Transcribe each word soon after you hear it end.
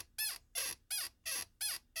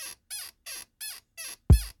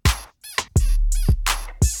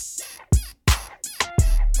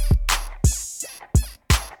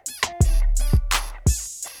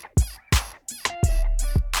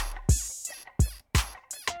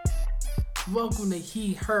Welcome to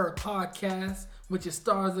He Her Podcast, with your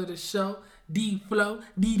stars of the show, D Flow,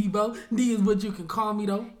 D Bo. D is what you can call me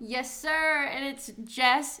though. Yes, sir. And it's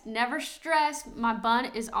Jess. Never stress. My bun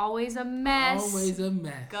is always a mess. Always a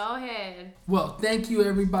mess. Go ahead. Well, thank you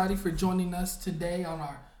everybody for joining us today on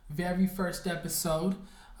our very first episode.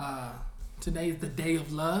 Today is the day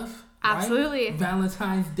of love. Absolutely. Right?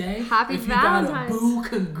 Valentine's Day. Happy Valentine's. If you got a boo,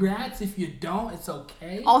 congrats. If you don't, it's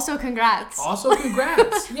okay. Also, congrats.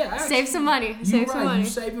 Yeah. Actually, Save some money. You're right. You're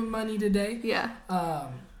saving money today. Yeah.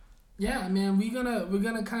 Yeah, man. We're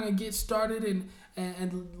gonna kind of get started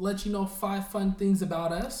and let you know 5 fun things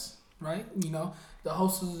about us, right? You know, the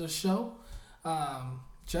hosts of the show.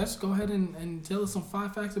 Jess, go ahead and tell us some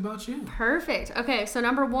 5 facts about you. Perfect. Okay, so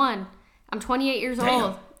number 1, I'm 28 years Damn.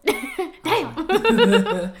 old. Damn.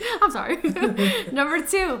 I'm sorry. Number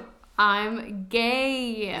 2, I'm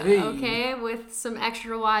gay. Hey. Okay, with some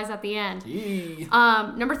extra Y's at the end. Hey.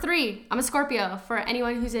 Number 3, I'm a Scorpio. For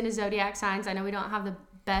anyone who's into zodiac signs, I know we don't have the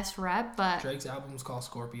best rep, but Drake's album is called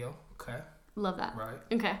Scorpio. Okay. love that. Right.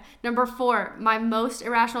 Okay. Number 4, my most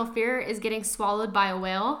irrational fear is getting swallowed by a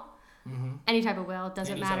whale. Mm-hmm. Any type of whale,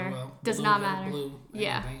 doesn't Any matter. type of whale. Does Blue, not red, matter. Blue,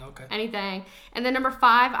 Yeah. anything. Okay. Anything. And then number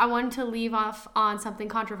 5, I wanted to leave off on something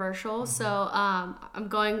controversial. Mm-hmm. So I'm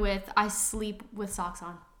going with I sleep with socks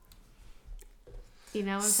on. You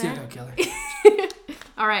know what I'm saying? Serial killer.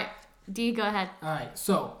 All right. D, go ahead. All right,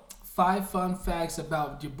 so 5 fun facts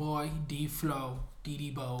about your boy D Flow, D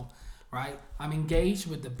Bo, right? I'm engaged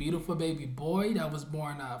with the beautiful baby boy that was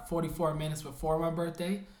born 44 minutes before my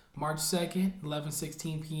birthday, March 2nd,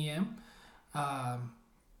 11:16 p.m.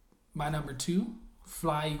 My number 2,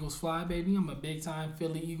 Fly Eagles Fly, baby. I'm a big time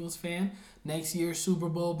Philly Eagles fan. Next year, Super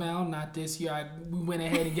Bowl bound. Not this year. We went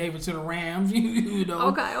ahead and gave it to the Rams, you know.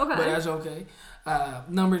 Okay. But that's okay.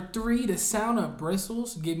 Number 3, the sound of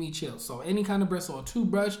bristles give me chills. So any kind of bristle, a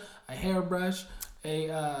toothbrush, a hairbrush, a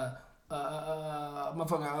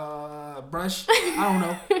brush, I don't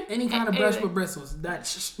know, any kind of brush with bristles.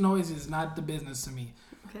 That noise is not the business to me.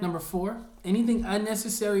 Okay. Number 4, anything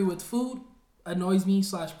unnecessary with food annoys me /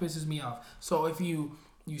 pisses me off. So if you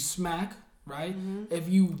smack, right? Mm-hmm. If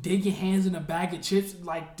you dig your hands in a bag of chips,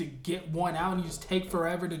 like to get one out, and you just take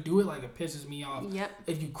forever to do it, like it pisses me off. Yep.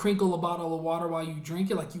 If you crinkle a bottle of water while you drink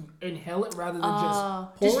it, like you inhale it rather than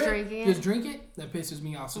just pour it, just drink it, that pisses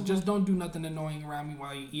me off. So just don't do nothing annoying around me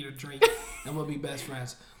while you eat or drink, and we'll be best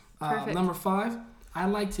friends. Number 5, I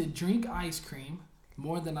like to drink ice cream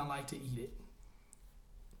more than I like to eat it.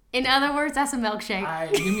 In other words, that's a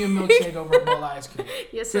milkshake. Give me a milkshake over a bowl of ice cream.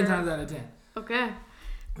 Yes, sir. 10 times out of 10. Okay.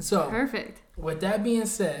 So perfect. With that being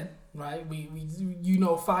said, right, we you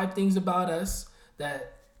know 5 things about us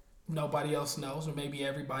that nobody else knows, or maybe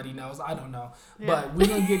everybody knows. I don't know. Yeah. But we're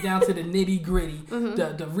gonna get down to the nitty gritty,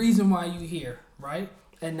 the reason why you here, right?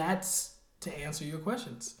 And that's to answer your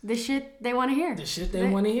questions. The shit they want to hear. The shit they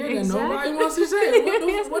want to hear exactly. that nobody wants to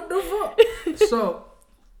say. What the fuck? So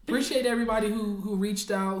appreciate everybody who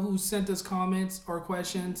reached out, who sent us comments or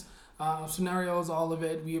questions. Scenarios, all of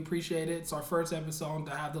it. We appreciate it. It's our first episode.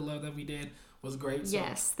 To have the love that we did was great. So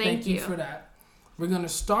yes, thank you for that. We're going to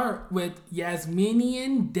start with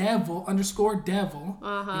Yasminian Devil _Devil.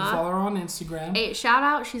 You can follow her on Instagram. Hey, shout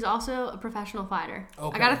out. She's also a professional fighter.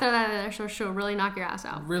 Okay. I got to throw that in there so she'll really knock your ass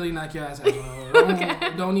out. Really knock your ass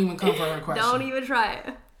out. Don't even come for her question. Don't even try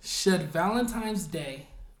it. Should Valentine's Day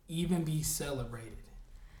even be celebrated?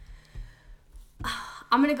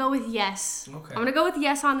 I'm going to go with yes. Okay. I'm going to go with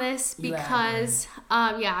yes on this because,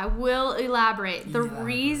 I will elaborate. The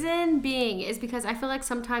reason being is because I feel like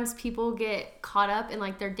sometimes people get caught up in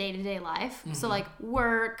like their day-to-day life. Mm-hmm. So like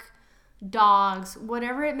work, dogs,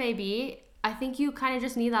 whatever it may be. I think you kind of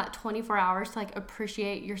just need that 24 hours to like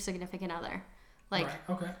appreciate your significant other. Like,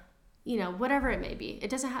 you know, whatever it may be. It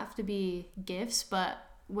doesn't have to be gifts, but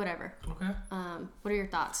whatever. Okay. What are your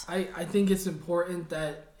thoughts? I think it's important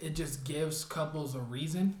that it just gives couples a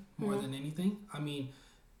reason more than anything. I mean,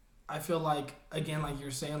 I feel like, again, like you're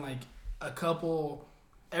saying, like a couple,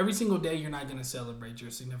 every single day you're not going to celebrate your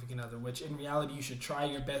significant other, which in reality you should try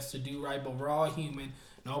your best to do, right? But we're all human.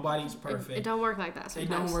 Nobody's perfect. It don't work like that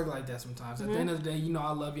sometimes. It don't work like that sometimes. At the end of the day, you know,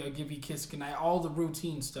 I love you. I give you a kiss goodnight. All the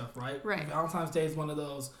routine stuff, right? Right. Valentine's Day is one of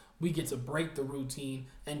those, we get to break the routine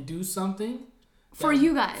and do something for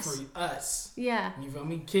you guys. For us. Yeah. You feel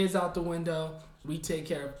me? Kids out the window. We take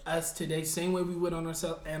care of us today, same way we would on our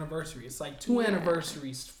anniversary. It's like 2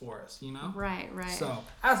 anniversaries for us, you know? Right. So,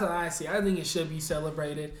 that's what I see. I think it should be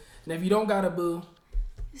celebrated. And if you don't got a boo,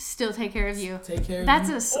 still take care of you. Take care of you. That's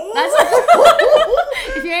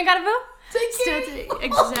if you ain't got a boo, take care.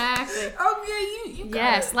 Exactly. Okay, you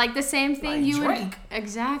yes, like the same thing like you Drake. would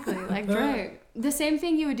exactly like Drake. the same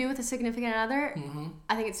thing you would do with a significant other,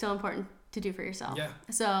 I think it's still important to do for yourself. Yeah.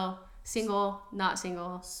 So, single, not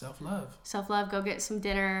single. Self-love. Self-love. Go get some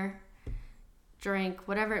dinner, drink,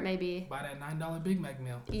 whatever it may be. Buy that $9 Big Mac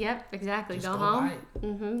meal. Yep, exactly. Just go home. Buy it.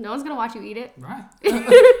 No one's going to watch you eat it. Right.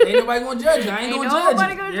 Ain't nobody going to judge you. I ain't going to judge you. Ain't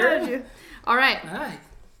nobody going to judge you. All right.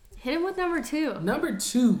 Hit him with number 2. Number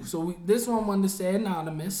 2. So this one wanted to say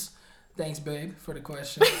anonymous. Thanks, babe, for the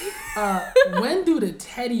question. When do the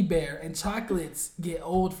teddy bear and chocolates get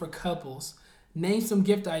old for couples? Name some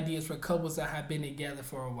gift ideas for couples that have been together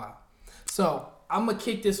for a while. So I'm going to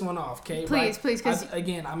kick this one off, okay? Please. Because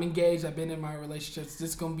again, I'm engaged. I've been in my relationships.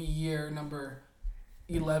 This is going to be year number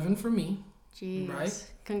 11 for me. Jeez.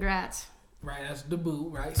 Right? Congrats. Right, that's the boo,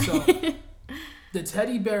 right? So the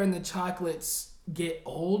teddy bear and the chocolates get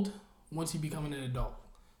old once you become an adult,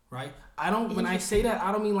 right? When I say that,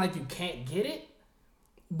 I don't mean like you can't get it,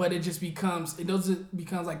 but it becomes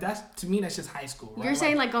like that's, to me, that's just high school, right? You're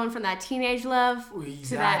saying like going from that teenage love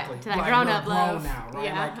exactly. to that like grown-up love. Now, right?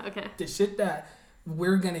 Yeah, like, okay. The shit that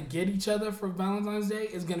we're going to get each other for Valentine's Day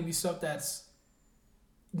is going to be stuff that's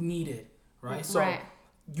needed, right? So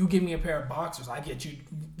you give me a pair of boxers, I get you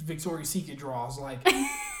Victoria's Secret draws. Like,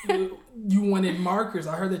 you wanted markers.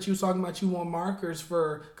 I heard that you was talking about you want markers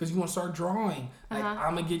because you want to start drawing. Like,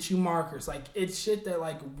 I'm going to get you markers. Like, it's shit that,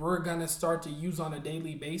 like, we're going to start to use on a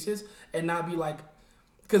daily basis and not be like,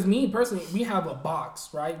 because me personally, we have a box,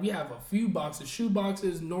 right? We have a few boxes, shoe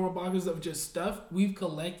boxes, normal boxes of just stuff we've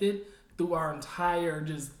collected through our entire,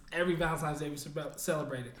 just every Valentine's Day we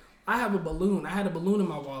celebrated. I have a balloon. I had a balloon in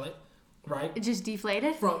my wallet. Right? It just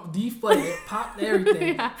deflated? Popped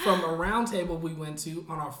everything from a round table we went to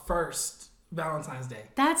on our first Valentine's Day.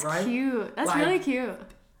 That's right? cute. That's really cute.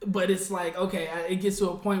 But it's like, okay, it gets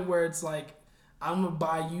to a point where it's like, I'm going to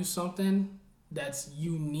buy you something that's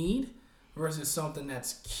you need versus something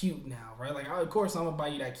that's cute now, right? Like, of course, I'm going to buy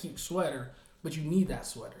you that cute sweater, but you need that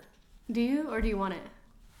sweater. Do you, or do you want it?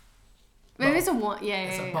 Maybe it's a one. Yeah,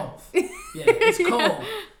 it's yeah, a both. Yeah, it's cold.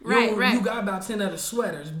 Right. You got about 10 other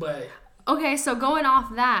sweaters, but... Okay, so going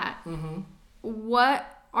off that,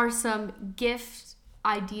 what are some gift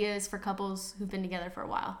ideas for couples who've been together for a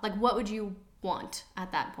while? Like, what would you want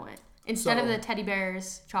at that point? Instead of the teddy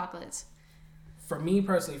bears, chocolates. For me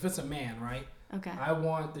personally, if it's a man, right? Okay. I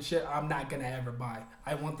want the shit I'm not going to ever buy.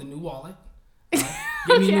 I want the new wallet. Right?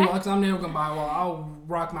 Give me a new wallet, 'cause I'm never going to buy a wallet. I'll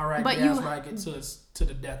rock my ragged ass racket to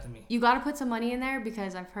the death of me. You got to put some money in there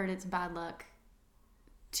because I've heard it's bad luck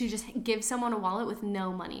to just give someone a wallet with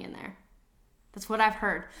no money in there. That's what I've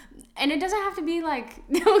heard. And it doesn't have to be like,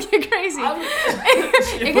 don't get crazy.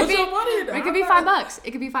 It could be $5.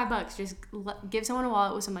 It could be $5. Just give someone a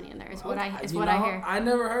wallet with some money in there. It's what I hear. I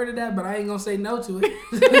never heard of that, but I ain't going to say no to it.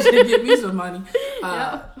 Give me some money.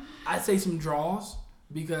 I'd say some draws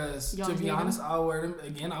because, to be honest, I'll wear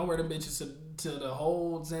them bitches to the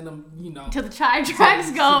holds and them, till the chai tracks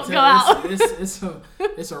go out.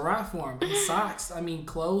 It's a wrap for them. Socks,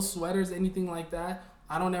 clothes, sweaters, anything like that.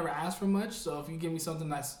 I don't ever ask for much, so if you give me something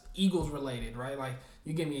that's Eagles related, right? Like,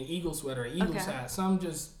 you give me an Eagle sweater, an Eagles hat, something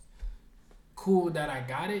just cool that I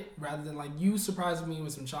got it, rather than, like, you surprising me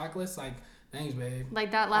with some chocolates, like, thanks, babe.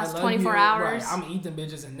 Like, that last 24 hours. Right, I'm gonna eat them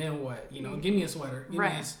bitches, and then what? Give me a sweater. Give me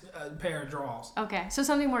a pair of drawers. Okay, so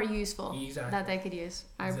something more useful that they could use.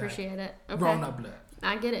 I appreciate it. Okay. Grown up blood.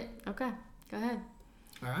 I get it. Okay, go ahead.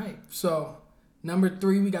 All right, so... Number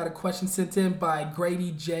 3, we got a question sent in by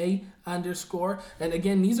Grady J _. And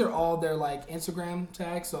again, these are all their like Instagram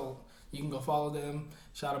tags, so you can go follow them,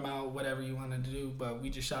 shout them out, whatever you wanted to do. But we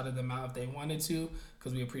just shouted them out if they wanted to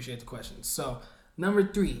because we appreciate the questions. So number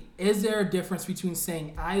 3, is there a difference between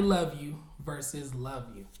saying I love you versus love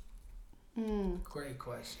you? Great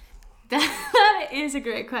question. That is a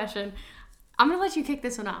great question. I'm going to let you kick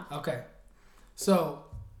this one off. Okay. So,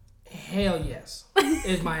 hell yes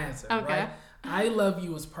is my answer, right? I love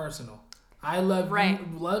you is personal. I love you.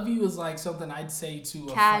 Love you is like something I'd say to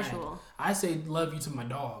a casual friend. I say love you to my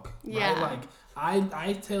dog. Yeah. Right? Like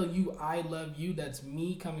I tell you I love you. That's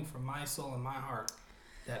me coming from my soul and my heart.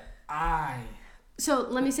 So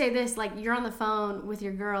let me say this: like you're on the phone with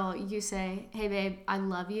your girl, you say, "Hey babe, I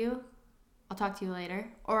love you. I'll talk to you later."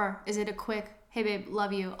 Or is it a quick, "Hey babe,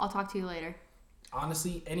 love you. I'll talk to you later"?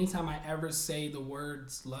 Honestly, anytime I ever say the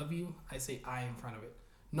words "love you," I say "I" in front of it.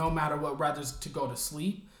 No matter what, rather to go to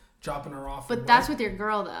sleep, dropping her off. But that's with your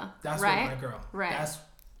girl, though. That's right? with my girl. Right. That's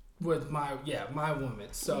with my woman.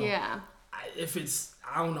 So yeah. If it's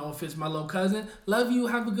my little cousin, love you,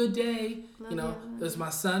 have a good day. It's my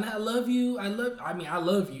son, I love you. I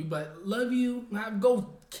love you, but love you.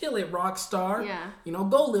 Go kill it, rock star. Yeah.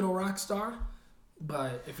 Go little rock star.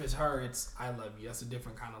 But if it's her, it's I love you. That's a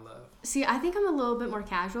different kind of love. See, I think I'm a little bit more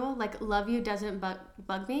casual. Like, love you doesn't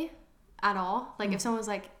bug me at all. Like, if someone's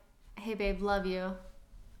like, hey, babe, love you,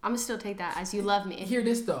 I'm going to still take that as you love me. Hear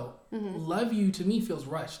this, though. Love you, to me, feels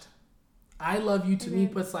rushed. I love you, to me,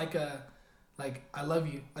 puts like, I love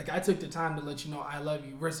you. Like, I took the time to let you know I love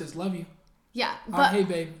you versus love you. Yeah. But hey,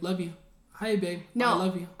 babe, love you. Hey, babe, no, I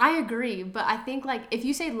love you. I agree. But I think, like, if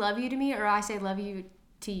you say love you to me or I say love you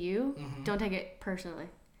to you, don't take it personally.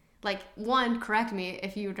 Like, one, correct me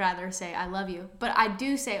if you would rather say I love you, but I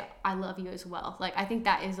do say I love you as well. Like, I think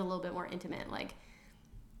that is a little bit more intimate. Like,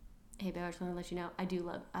 hey babe, I just want to let you know I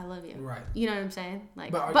love you. Right. You know what I'm saying?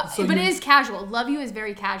 Like, but it is casual. Love you is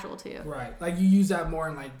very casual too. Right. Like, you use that more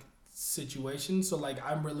in like situations. So like,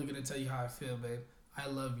 I'm really gonna tell you how I feel, babe. I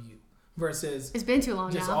love you. Versus it's been too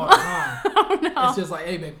long just now. all the time. Oh, no. It's just like,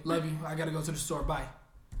 hey babe, love you. I gotta go to the store. Bye.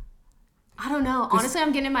 I don't know. Honestly,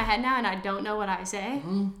 I'm getting in my head now and I don't know what I say.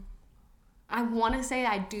 I want to say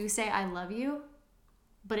I do say I love you,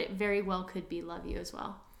 but it very well could be love you as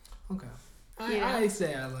well. Okay. I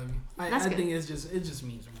say I love you. I think it just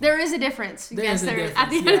means more. There is a difference. Yes, there is. At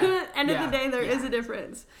the end of the day, there is a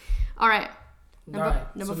difference. All right.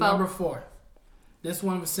 Number 4. This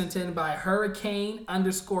one was sent in by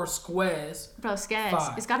Hurricane_Squares. Bro,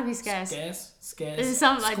 Skez. It's got to be Skez. Skez. It's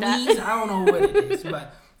something like that. I don't know what it is,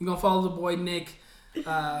 but you're going to follow the boy, Nick.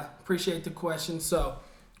 Appreciate the question. So,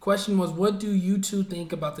 question was, what do you two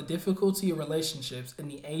think about the difficulty of relationships in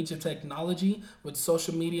the age of technology with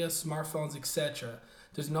social media, smartphones, etc.?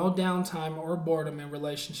 There's no downtime or boredom in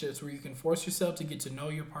relationships where you can force yourself to get to know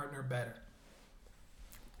your partner better.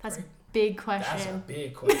 That's a big question. That's a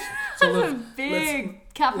big question. So let's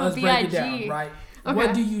capital B-I-G. Break it down, right? Okay.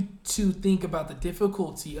 What do you two think about the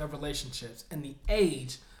difficulty of relationships in the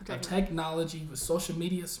age of technology with social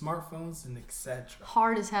media, smartphones, and etc.?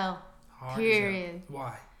 Hard as hell. Period.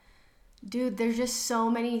 Why? Dude, there's just so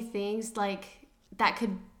many things like that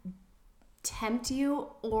could tempt you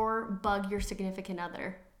or bug your significant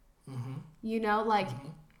other. You know, like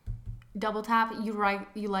double tap, you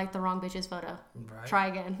like the wrong bitch's photo. Right. Try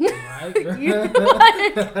again. Right. You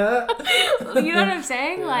know what I'm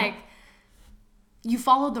saying? Yeah. Like, you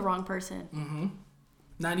followed the wrong person.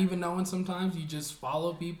 Not even knowing sometimes you just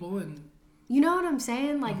follow people and... You know what I'm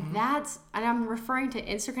saying? Like, and I'm referring to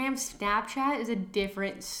Instagram. Snapchat is a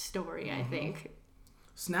different story, I think.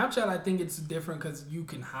 Snapchat, I think it's different because you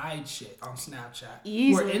can hide shit on Snapchat.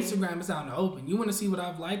 Easily. Where Instagram is out in the open. You want to see what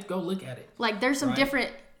I've liked? Go look at it. Like, there's some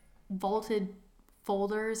different vaulted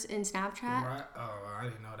folders in Snapchat. Right. Oh, I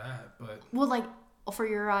didn't know that, but... Well, like, for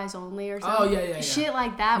your eyes only or something. Oh, yeah. Shit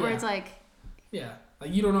like that where it's like... Yeah.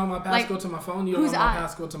 Like, you don't know my passcode to my phone. You don't know my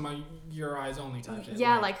passcode to my your eyes only type shit.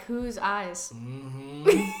 Yeah, like whose eyes?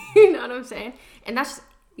 You know what I'm saying? And that's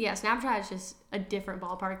Snapchat is just a different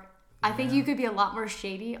ballpark. I think you could be a lot more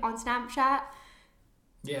shady on Snapchat.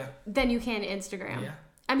 Yeah. Than you can Instagram. Yeah.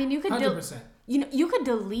 I mean, you could 100%. You could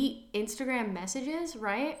delete Instagram messages,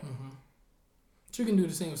 right? But you can do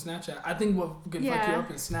the same with Snapchat. I think what could fuck you up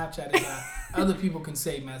in Snapchat is that other people can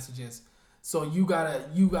save messages. So you gotta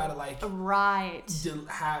like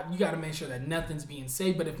you gotta make sure that nothing's being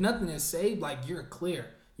saved. But if nothing is saved, like, you're clear.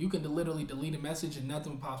 You can literally delete a message and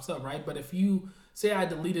nothing pops up, right? But if you say I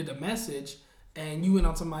deleted a message and you went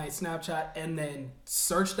onto my Snapchat and then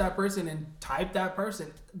searched that person and typed that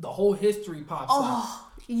person, the whole history pops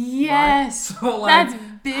up. Yes, right? So, like, that's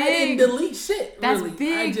big. I didn't delete shit. That's really.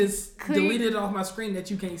 big. I just deleted it off my screen that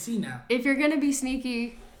you can't see now. If you're gonna be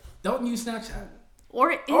sneaky, don't use Snapchat.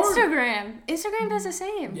 Or Instagram. Instagram does the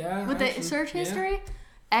same. Yeah. With the search history,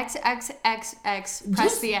 XXXX,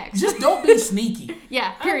 press the X. Just don't be sneaky.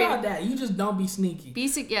 Yeah, period. How about that? You just don't be sneaky.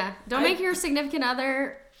 Don't make your significant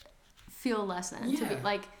other feel less than.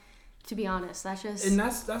 Yeah. To be honest, that's just... And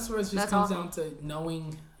that's where it just comes down to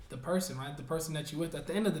knowing the person, right? The person that you're with. At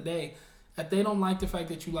the end of the day, if they don't like the fact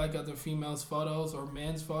that you like other females' photos or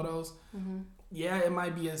men's photos... Yeah, it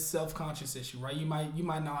might be a self-conscious issue, right? You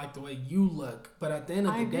might not like the way you look, but at the end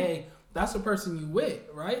of the day, that's the person you with,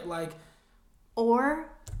 right? Like, or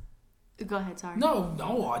go ahead, sorry. No,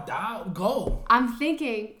 go. I'm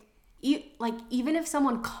thinking, even if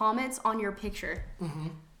someone comments on your picture,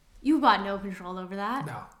 you've got no control over that.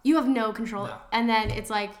 No, you have no control, and then it's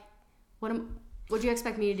like, what do you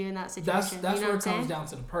expect me to do in that situation? That's where it comes down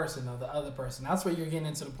to the person, though, the other person. That's where you're getting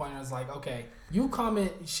into the point where it's like, okay,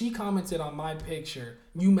 she commented on my picture,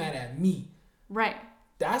 you mad at me. Right.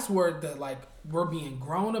 That's where we're being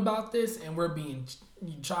grown about this and we're being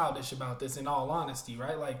childish about this, in all honesty,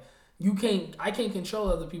 right? Like, I can't control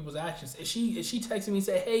other people's actions. If she texted me and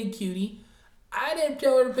said, hey, cutie, I didn't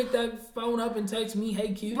tell her to pick that phone up and text me,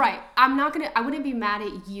 hey, cutie. Right. I wouldn't be mad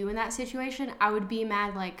at you in that situation. I would be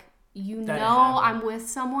mad, like, I'm with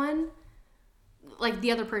someone, like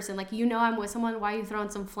the other person, like, I'm with someone. Why are you throwing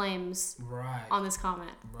some flames on this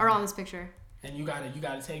comment or on this picture? And you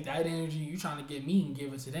gotta take that energy you trying to get me and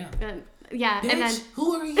give it to them. Yeah, Bitch, and then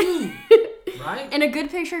who are you? Right? And a good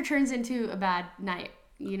picture turns into a bad night.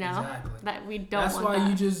 Exactly. That we don't. That's want why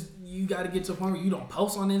that. you got to get to a point where you don't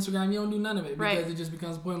post on Instagram. You don't do none of it because it just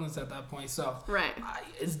becomes pointless at that point. So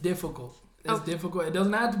it's difficult. It's difficult. It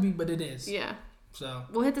doesn't have to be, but it is. Yeah. So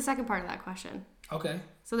we'll hit the second part of that question. Okay.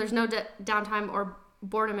 So there's no downtime or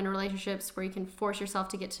boredom in relationships where you can force yourself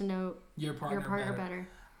to get to know your partner better.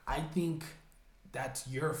 I think that's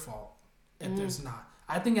your fault if there's not.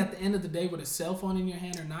 I think at the end of the day, with a cell phone in your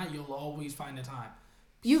hand or not, you'll always find the time.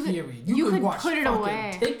 You could watch put it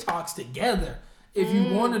away. TikToks together if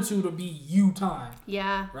you wanted to be you time.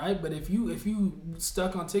 Yeah. Right? But if you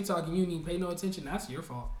stuck on TikTok and you didn't even pay no attention, that's your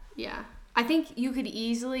fault. Yeah. I think you could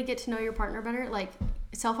easily get to know your partner better. Like,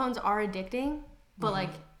 cell phones are addicting, but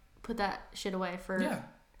like, put that shit away for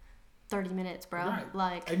 30 minutes, bro. Right.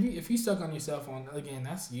 Like, if you stuck on your cell phone, again,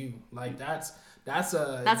 that's you. Like, that's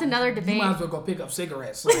another debate. You might as well go pick up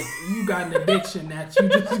cigarettes. Like, you got an addiction that you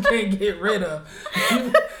just can't get rid of.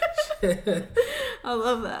 I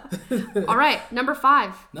love that. All right, number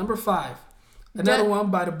 5. Another one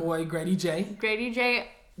by the boy Grady J. Grady J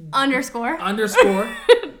 _.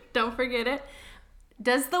 Don't forget it.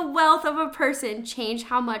 Does the wealth of a person change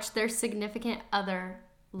how much their significant other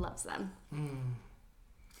loves them?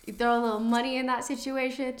 You throw a little money in that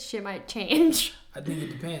situation, shit might change. I think it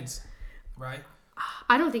depends, right?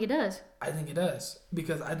 I don't think it does. I think it does.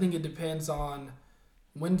 Because I think it depends on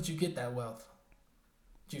when did you get that wealth?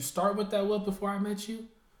 Did you start with that wealth before I met you?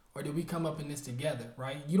 Or did we come up in this together,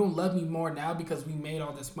 right? You don't love me more now because we made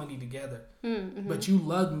all this money together. Mm-hmm. But you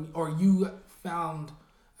loved me, or you found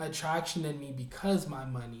attraction in me because my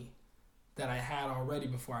money that I had already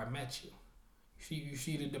before I met you. You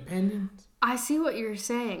see the dependence? I see what you're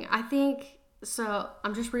saying. I think, so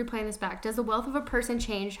I'm just replaying this back. Does the wealth of a person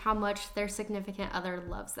change how much their significant other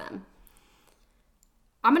loves them?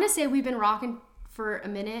 I'm going to say we've been rocking for a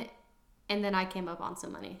minute and then I came up on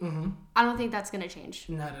some money. Mm-hmm. I don't think that's going to change.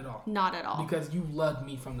 Not at all. Not at all. Because you loved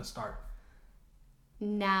me from the start.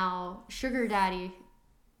 Now, sugar daddy,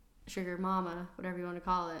 sugar mama, whatever you want to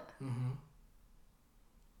call it. Mm-hmm.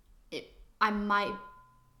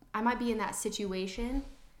 I might be in that situation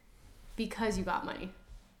because you got money.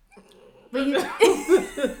 But does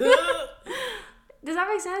that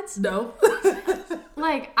make sense? No.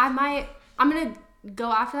 Like, I'm going to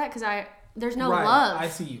go after that because there's no love. I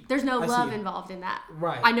see you. There's no love involved in that.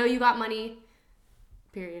 Right. I know you got money,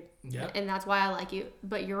 period. Yeah. And that's why I like you.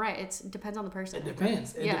 But you're right. It depends on the person. It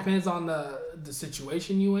depends. It depends on the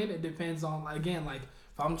situation you in. It depends on, again, like,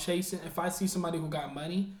 if I see somebody who got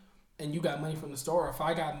money and you got money from the store, or if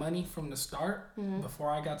I got money from the start before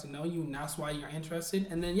I got to know you, and that's why you're interested,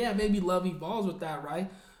 and then maybe love evolves with that, right?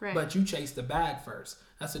 But you chase the bag first.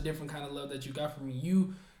 That's a different kind of love that you got from me.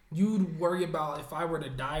 You'd worry about, if I were to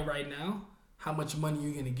die right now, how much money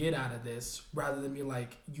you're gonna get out of this, rather than be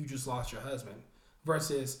like, you just lost your husband.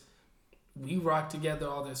 Versus, we rocked together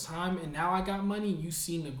all this time, and now I got money, and you've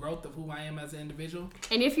seen the growth of who I am as an individual.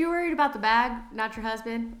 And if you're worried about the bag, not your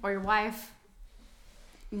husband or your wife,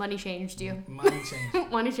 money changed you. Money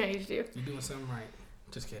changed. Money changed you. You're doing something right.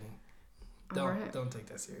 Just kidding. Don't take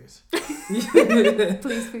that serious.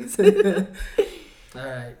 Please. All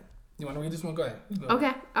right. You want to read this one? Go ahead.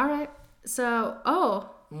 Okay. All right. So,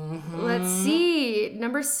 let's see.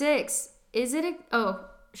 Number 6. Is it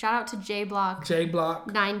shout out to J Block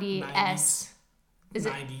 90S. Is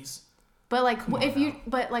 90s. It? But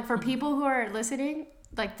like for people who are listening,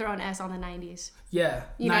 like throw an S on the 90s. Yeah.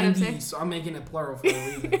 You 90s. So I'm making it plural for a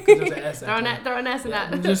reason. Because there's an S. Throw an S in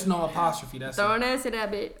that. Just no apostrophe. That's throw an S in that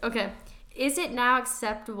bit. Okay. Is it now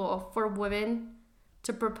acceptable for women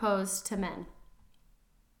to propose to men?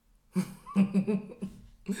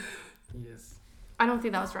 Yes. I don't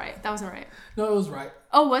think that was right. That wasn't right. No, it was right.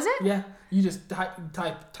 Oh, was it? Yeah. You just type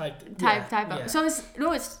up. Yeah. So is it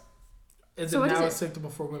now acceptable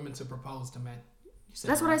for women to propose to men?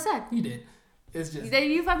 That's what I said. You did. It's just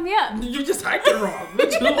you fucked me up. You just typed it wrong. What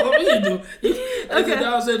you want me to do? It's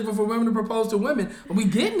now acceptable for women to propose to women. We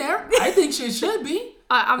getting there. I think shit should be.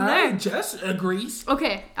 I'm there. Jess agrees.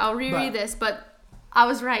 Okay, I'll reread this, but I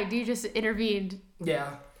was right. You just intervened.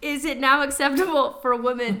 Yeah. Is it now acceptable for a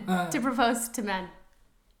woman to propose to men?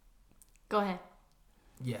 Go ahead.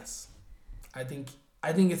 Yes. I think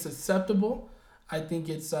it's acceptable. I think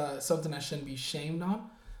it's something I shouldn't be shamed on.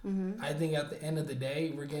 Mm-hmm. I think at the end of the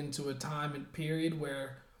day, we're getting to a time and period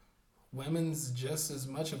where women's just as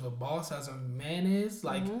much of a boss as a man is.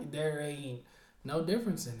 Like, there ain't no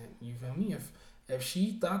difference in it. You feel me? If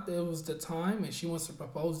she thought that it was the time and she wants to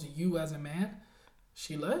propose to you as a man,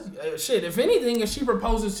 she loves you. Shit, if anything, if she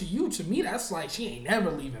proposes to you, to me, that's like she ain't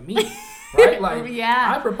never leaving me. Right? Like,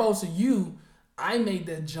 I propose to you, I made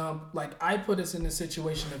that jump. Like, I put us in a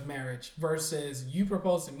situation of marriage versus you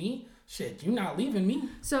propose to me. Shit, you not leaving me.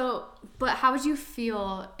 So, but how would you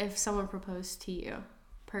feel if someone proposed to you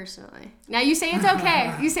personally? Now, you say it's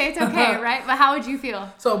okay. You say it's okay, right? But how would you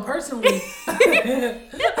feel? So, personally,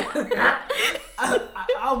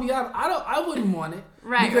 I'll be honest, I wouldn't want it.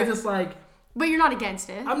 Right. Because it's like, but you're not against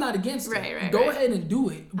it. I'm not against it. Right. Go ahead and do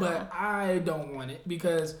it, but I don't want it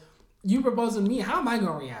because you propose to me. How am I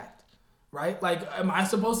gonna react? Right? Like, am I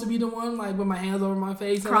supposed to be the one like with my hands over my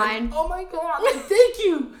face, crying? And like, oh my god! Like, thank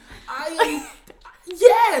you.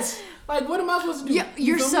 Yes. Like, what am I supposed to do? Yeah,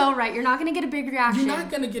 you're so right. You're not gonna get a big reaction. You're not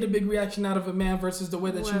gonna get a big reaction out of a man versus the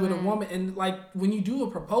way that you would a woman. And like, when you do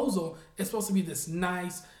a proposal, it's supposed to be this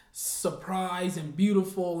nice surprise and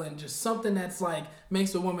beautiful and just something that's like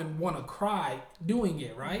makes a woman want to cry doing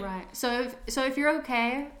it, right? Right. So if you're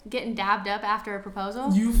okay getting dabbed up after a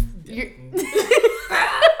proposal, you're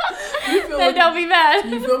then don't be mad.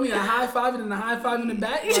 You feel me? A high five and a high five in the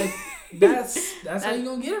back, like that's how you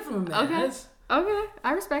gonna get it from that. Okay,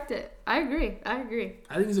 I respect it. I agree. I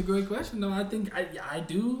think it's a great question, though. I think I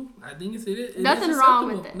do. I think it nothing wrong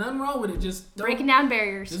with it. Nothing wrong with it. Just breaking down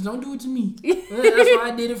barriers. Just don't do it to me. That's why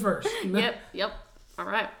I did it first. Yep. All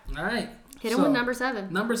right. Hit him with number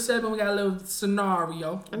 7. Number 7, we got a little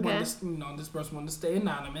scenario. Okay. This person wanted to stay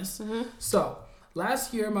anonymous. So,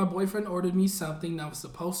 last year, my boyfriend ordered me something that was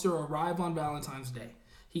supposed to arrive on Valentine's Day.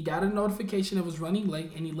 He got a notification it was running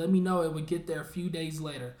late, and he let me know it would get there a few days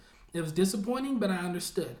later. It was disappointing, but I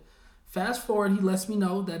understood. Fast forward, he lets me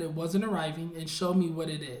know that it wasn't arriving and showed me what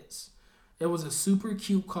it is. It was a super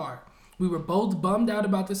cute card. We were both bummed out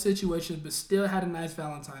about the situation, but still had a nice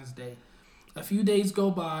Valentine's Day. A few days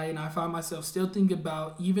go by, and I find myself still thinking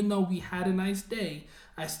about, even though we had a nice day,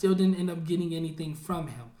 I still didn't end up getting anything from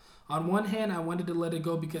him. On one hand, I wanted to let it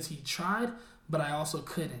go because he tried, but I also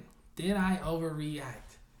couldn't. Did I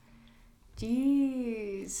overreact?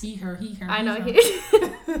 Jeez. He, her. I know.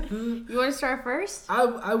 You want to start first?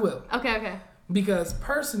 I will. Okay. Because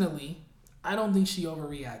personally, I don't think she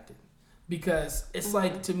overreacted. Because it's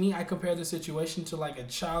like, to me, I compare the situation to like a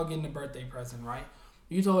child getting a birthday present, right?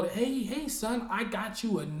 You told her, hey, son, I got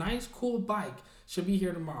you a nice, cool bike. Should be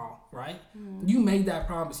here tomorrow, right? You made that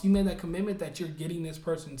promise. You made that commitment that you're getting this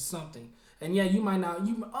person something. And yeah, you might not,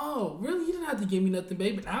 oh, really? You didn't have to give me nothing,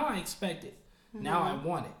 babe, but now I expect it. Now I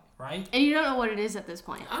want it. Right? And you don't know what it is at this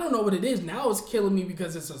point. I don't know what it is. Now it's killing me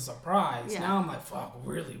because it's a surprise. Yeah. Now I'm like, fuck,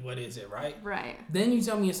 really? What is it, right? Right. Then you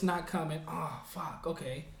tell me it's not coming. Oh, fuck,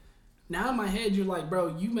 okay. Now in my head, you're like,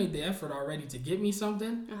 bro, you made the effort already to get me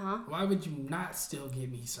something. Why would you not still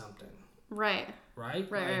get me something? Right. Right?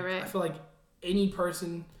 Right. I feel like any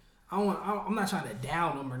person, I'm not trying to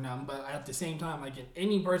down them or nothing, but at the same time, like if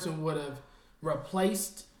any person would have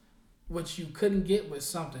replaced what you couldn't get with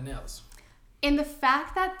something else. And the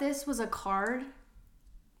fact that this was a card,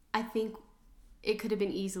 I think it could have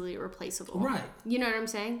been easily replaceable. Right. You know what I'm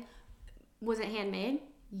saying? Was it handmade?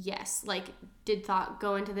 Yes. Like, did thought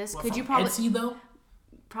go into this? Well, could you probably Etsy though?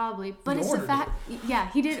 Probably. But it's the fact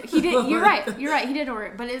he did you're right. He did order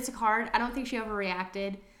it. But it's a card. I don't think she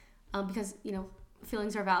overreacted. Because,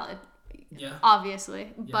 feelings are valid. Yeah.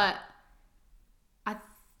 Obviously. Yeah. But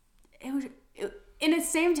in the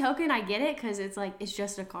same token, I get it because it's like, it's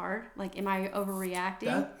just a card. Like, am I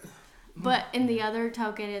overreacting? But in the other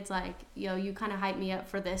token, it's like, you kind of hyped me up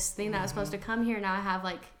for this thing that was supposed to come here. Now I have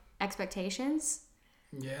like expectations.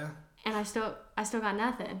 Yeah. And I still got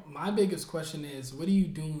nothing. My biggest question is, what are you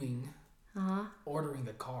doing ordering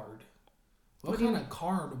a card? What kind of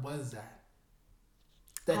card was that?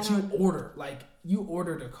 That you ordered? Like, you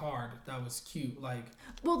ordered a card that was cute. Like,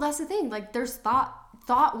 well, that's the thing. Like, there's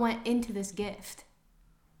thought went into this gift.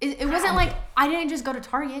 It wasn't like I didn't just go to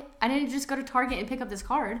Target. I didn't just go to Target and pick up this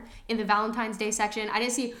card in the Valentine's Day section. I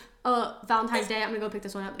didn't see, Valentine's Day, I'm going to go pick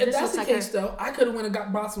this one up. If that's the case, though, I could have went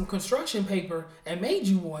and bought some construction paper and made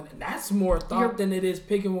you one. And that's more thought than it is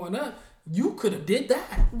picking one up. You could have did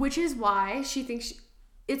that. Which is why she thinks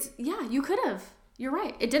you could have. You're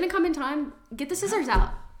right. It didn't come in time. Get the scissors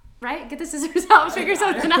out. Right? Get the scissors out and figure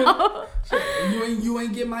something out. You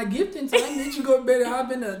ain't get my gift in time. Then you go better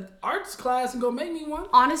hop in an arts class and go make me one.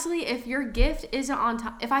 Honestly, if your gift isn't on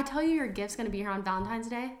time, if I tell you your gift's going to be here on Valentine's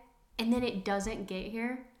Day and then it doesn't get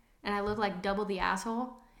here and I look like double the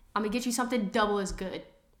asshole, I'm going to get you something double as good.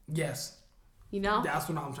 Yes. You know? That's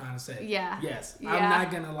what I'm trying to say. Yeah. Yes. Yeah. I'm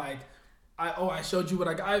not going to I showed you what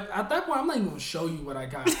I got. At that point, I'm not even gonna show you what I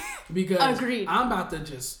got because Agreed. I'm about to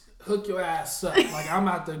just hook your ass up. Like I'm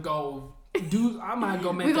about to go I might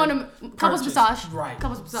go make. We're going to couples massage. Right.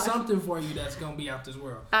 Couples massage. Something for you that's gonna be out this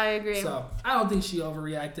world. I agree. So I don't think she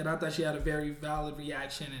overreacted. I thought she had a very valid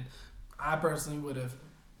reaction, and I personally would have.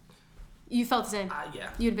 You felt the same. Yeah.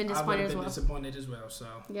 You'd been disappointed I would have been disappointed as well. So.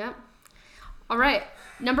 Yep. All right.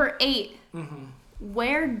 Number 8. Mm-hmm.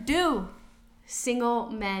 Where do single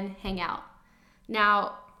men hang out?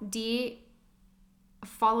 Now, D,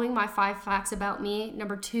 following my 5 facts about me,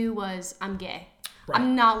 number 2 was I'm gay. Right.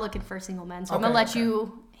 I'm not looking for single men, so I'm going to let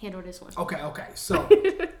you handle this one. Okay. So,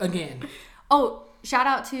 again. Oh, shout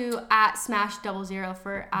out to @Smash00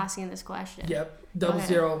 for asking this question. Yep.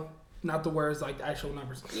 00, not the words, like the actual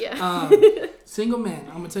numbers. Yeah. Single men,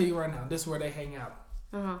 I'm going to tell you right now, this is where they hang out.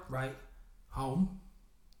 Uh-huh. Right? Home.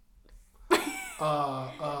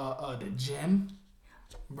 The gym.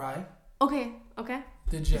 Right? Okay.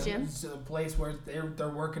 The gym. It's a place where they're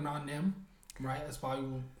working on them. Right? That's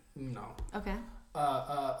probably, Okay.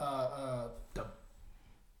 The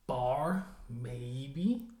bar,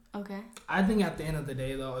 maybe. Okay. I think at the end of the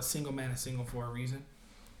day, though, a single man is single for a reason.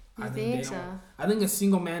 I think so. I think a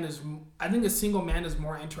single man is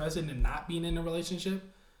more interested in not being in a relationship,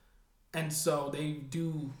 and so they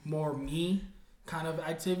do more me kind of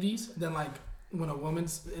activities than like when a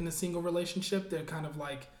woman's in a single relationship. They're kind of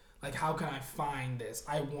like how can I find this?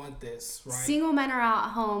 I want this, right? Single men are out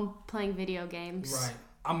at home playing video games. Right.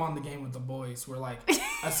 I'm on the game with the boys. We're like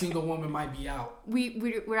a single woman might be out.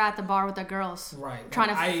 We're at the bar with the girls. Right. Trying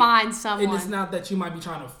to find someone. And it's not that you might be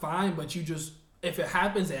trying to find, but you just, if it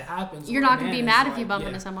happens, it happens. You're not going to be mad if you bump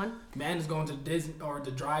into someone. Man is going to Disney or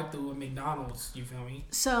the drive-thru at McDonald's. You feel me?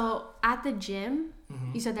 So at the gym,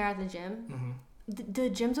 mm-hmm. You said they're at the gym. Mm-hmm. The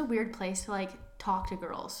gym's a weird place to like talk to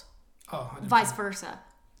girls. Oh, 100%. Vice versa.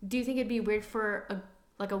 Do you think it'd be weird for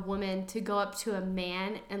a woman to go up to a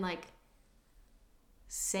man and like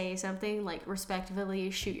say something like respectfully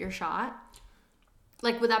shoot your shot?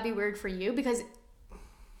 Like, would that be weird for you? Because,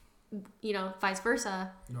 vice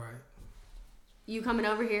versa. Right. You coming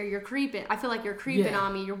over here, you're creeping. I feel like you're creeping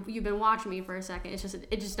on me. You've been watching me for a second.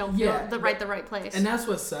 It just don't feel the right place. And that's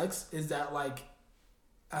what sucks is that like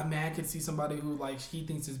a man can see somebody who like he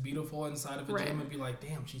thinks is beautiful inside of a gym and be like,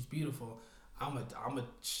 damn, she's beautiful. I'm a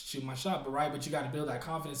shoot my shot, but you got to build that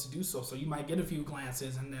confidence to do so. So you might get a few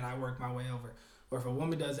glances, and then I work my way over. Or if a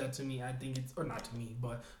woman does that to me, I think it's, or not to me,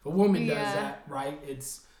 but if a woman does that, right?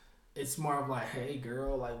 It's more of like, hey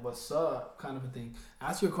girl, like what's up, kind of a thing.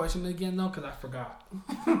 Ask your question again though, because I forgot.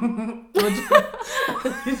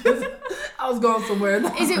 I was going somewhere.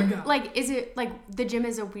 Is it like the gym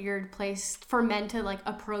is a weird place for men to like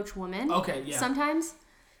approach women? Okay, yeah. Sometimes.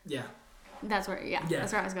 Yeah. That's where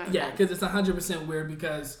that's where I was going. Yeah, because it's 100% weird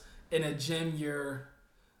because in a gym you're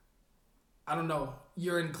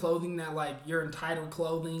in clothing that like you're entitled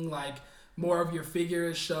clothing, like more of your figure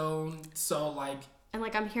is shown, so like. And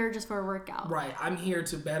like I'm here just for a workout. Right, I'm here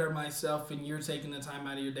to better myself, and you're taking the time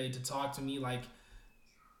out of your day to talk to me. Like,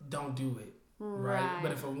 don't do it. Right.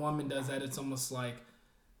 But if a woman does that, it's almost like,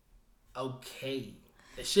 okay,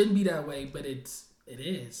 it shouldn't be that way, but it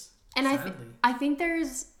is. And I think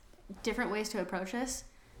there's different ways to approach this.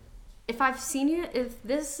 If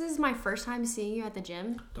this is my first time seeing you at the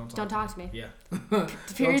gym, don't talk to me. Yeah.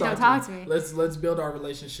 Period. Don't talk to me. Let's build our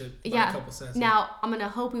relationship. By a couple sessions. Now I'm gonna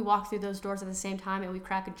hope we walk through those doors at the same time and we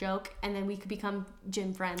crack a joke and then we could become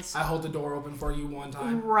gym friends. I hold the door open for you one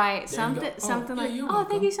time. Right. Something like, oh,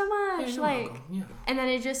 thank you so much. Yeah, and then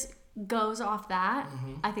it just goes off that.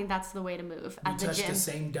 Mm-hmm. I think that's the way to move at the gym. Touch the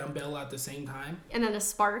same dumbbell at the same time, and then a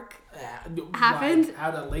spark happened. Like,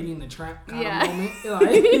 had a Lady in the Tramp kind of moment.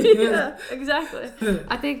 Yeah, exactly.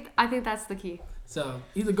 I think that's the key. So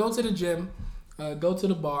either go to the gym, go to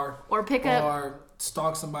the bar, or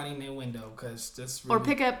stalk somebody in their window, because that's or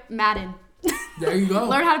pick up Madden. There you go.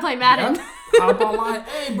 Learn how to play Madden. Yep. Hop online.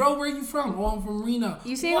 Hey, bro, where you from? Oh, I'm from Reno.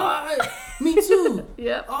 You see what? Me too.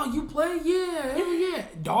 Yep. Oh, you play? Yeah, hell yeah.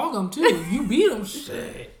 Dog them too. If you beat them,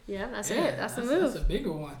 shit. Yeah, that's it. That's the move. That's a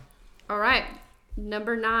bigger one. All right.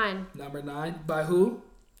 Number 9. By who?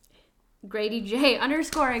 Grady J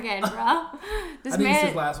 _ again, bro. This I think it's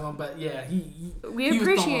his last one, but yeah, we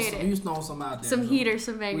appreciate it. He was throwing some out there. Some heaters,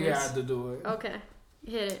 some bangers. We had to do it. Okay.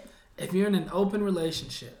 Hit it. If you're in an open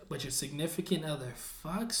relationship, but your significant other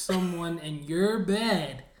fucks someone in your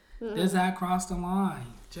bed, does that cross the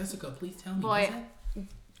line? Jessica, please tell me. Boy,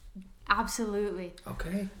 absolutely.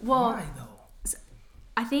 Okay. Well, why though?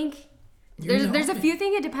 I think there's a few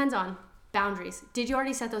things it depends on. Boundaries. Did you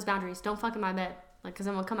already set those boundaries? Don't fuck in my bed, like, because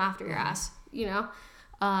I'm gonna come after your ass.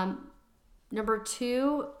 Number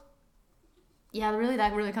 2, Yeah, really,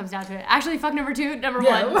 that really comes down to it. Actually, fuck number 2, number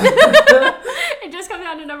 1. It just comes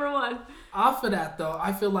down to number 1. Off of that, though,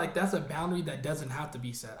 I feel like that's a boundary that doesn't have to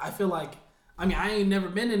be set. I feel like, I mean, I ain't never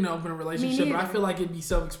been in an open relationship, but I feel like it'd be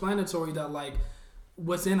self-explanatory that, like,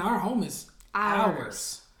 what's in our home is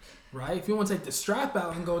ours. Right? If you want to take the strap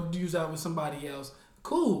out and go use that with somebody else,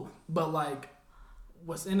 cool. But, like,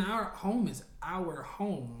 what's in our home is our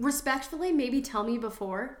home. Respectfully, maybe tell me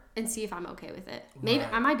before and see if I'm okay with it. Maybe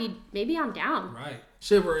maybe I'm down. Right.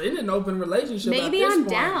 Shit, we're in an open relationship. Maybe I'm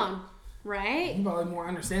down. Right? You're probably more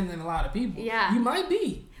understanding than a lot of people. Yeah. You might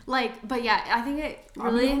be. Like, but yeah, I think it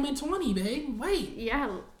really... I'm in 20, babe. Wait.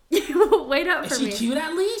 Yeah. Wait up for me. Is she cute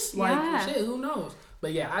at least? Like, yeah. Shit, who knows?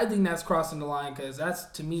 But yeah, I think that's crossing the line because that's,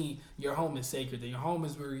 to me, your home is sacred. Your home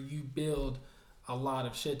is where you build a lot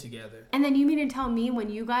of shit together. And then you mean to tell me when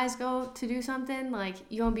you guys go to do something, like,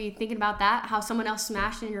 you gonna be thinking about that, how someone else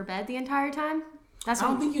smashed in your bed the entire time? I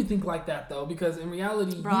don't think you think like that, though, because in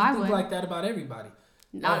reality, you think like that about everybody.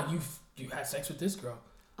 No. Oh, you had sex with this girl.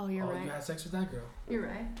 Oh, you're right. You had sex with that girl. You're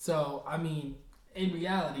right. So, I mean, in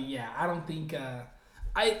reality, yeah, I don't think...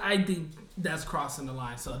 I think that's crossing the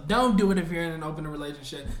line. So don't do it if you're in an open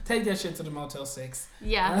relationship. Take that shit to the Motel 6.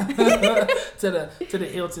 Yeah. to the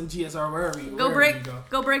Hilton, GSR, wherever you go.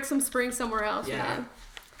 Go break some springs somewhere else, man.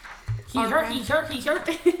 He hurt.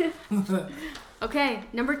 Okay,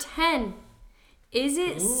 number 10. Is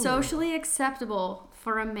it socially acceptable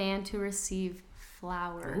for a man to receive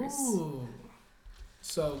flowers? Ooh.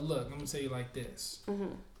 So look, I'm gonna tell you like this.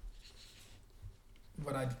 Mm-hmm.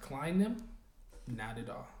 Would I decline them? Not at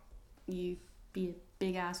all. You be a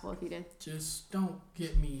big asshole if you did. Just don't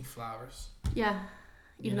get me flowers. Yeah.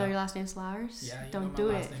 Even though your last name's Flowers? Yeah, don't do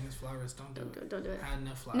it. My last name is Flowers. Don't do it. Don't do it. I had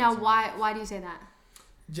enough flowers. Now, why do you say that?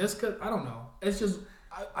 Just because, I don't know. It's just,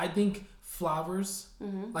 I think flowers,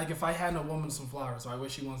 like if I had a woman some flowers, right, what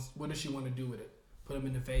does she want to do with it? Put them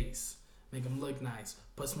in the vase. Make them look nice.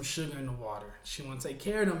 Put some sugar in the water. She want to take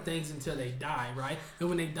care of them things until they die, right? And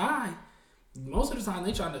when they die, most of the time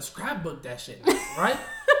they trying to scrapbook that shit, right?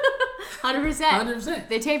 100%.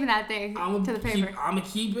 They're taping that thing to the paper. I'm going to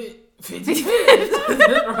keep it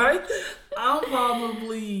 50-50, right? I'm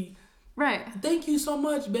probably... Right. Thank you so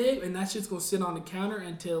much, babe. And that shit's going to sit on the counter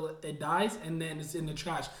until it dies, and then it's in the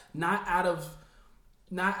trash. Not out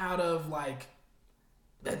of like,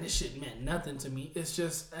 that this shit meant nothing to me. It's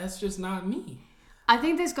just, that's just not me. I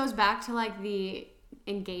think this goes back to like the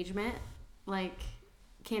engagement. Like,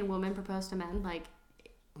 can women propose to men? Like,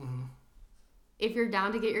 if you're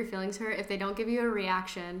down to get your feelings hurt, if they don't give you a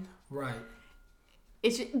reaction, right?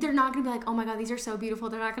 They're not gonna be like, oh my god, these are so beautiful.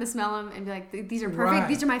 They're not gonna smell them and be like, these are perfect. Right.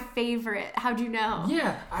 These are my favorite. How'd you know?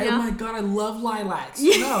 Yeah. Oh my god, I love lilacs.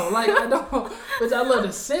 Yeah. No, like I don't. But I love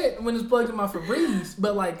the scent when it's plugged in my Febreze.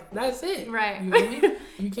 But like that's it. Right. You know what I mean?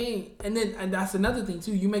 You can't. And that's another thing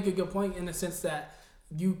too. You make a good point in the sense that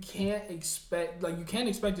you can't expect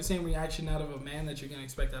the same reaction out of a man that you're gonna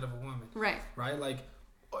expect out of a woman. Right. Right. Like,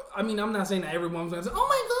 I mean, I'm not saying that every woman's gonna say, oh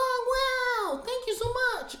my god, wow, thank you so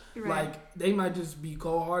much. Right. Like, they might just be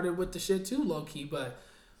cold-hearted with the shit too, low-key. But,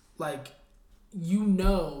 like, you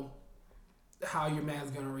know how your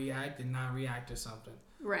man's going to react and not react to something.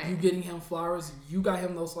 Right. You getting him flowers, you got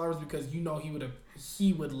him those flowers because you know he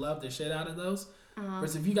would love the shit out of those.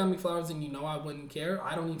 Whereas if you got me flowers and you know I wouldn't care,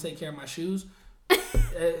 I don't even take care of my shoes.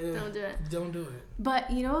 Don't do it. Don't do it.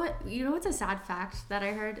 But you know what? You know what's a sad fact that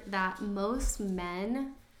I heard? That most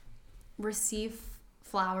men receive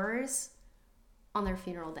flowers on their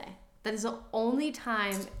funeral day. That is the only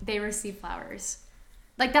time they receive flowers.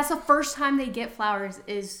 Like, that's the first time they get flowers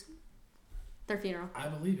is their funeral. I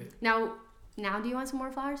believe it. Now do you want some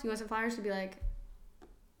more flowers? You want some flowers to be like,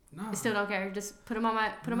 no, I still don't care. Just put them on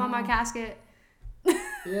my casket.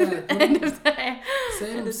 Yeah. End of the day.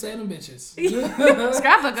 Say them bitches.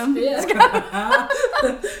 Scrapbook them. Yeah.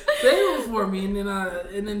 Say them for me,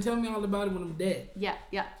 and then tell me all about it when I'm dead. Yeah.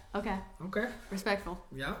 Okay. Respectful.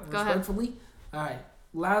 Yeah. Go respectfully. Ahead. All right.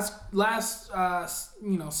 Last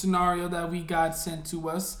scenario that we got sent to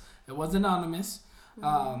us. It was anonymous.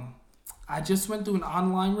 I just went through an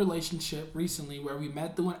online relationship recently where we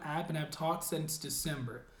met through an app and have talked since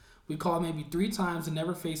December. We called maybe 3 times and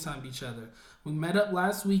never FaceTimed each other. We met up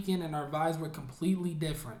last weekend and our vibes were completely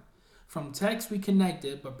different. From text we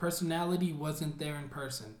connected, but personality wasn't there in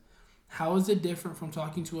person. How is it different from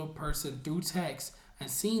talking to a person through text and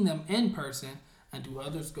seeing them in person, and do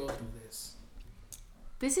others go through this?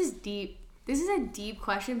 This is deep. This is a deep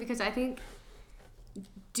question because I think,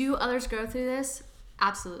 do others go through this?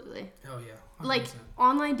 Absolutely. Oh yeah. 100%. Like,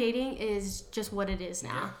 online dating is just what it is now.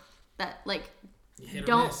 Yeah. That, like,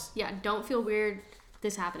 don't feel weird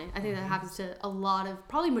this happening. I think that happens to a lot of,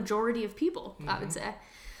 probably majority of people, I would say.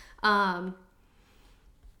 I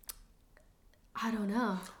don't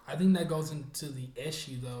know. I think that goes into the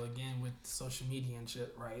issue, though, again, with social media and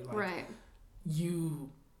shit, right? Like, right.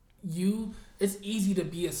 It's easy to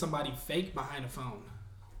be somebody fake behind a phone.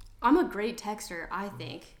 I'm a great texter, I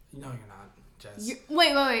think. No, you're not.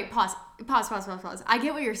 Wait. Pause. I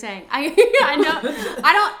get what you're saying. I know.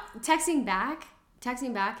 I don't. Texting back,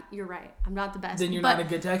 you're right. I'm not the best. Then you're not a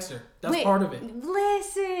good texter. That's part of it.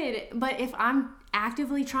 Listen. But if I'm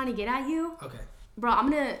actively trying to get at you. Okay. Bro,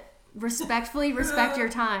 I'm going to respectfully respect your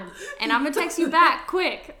time. And I'm going to text you back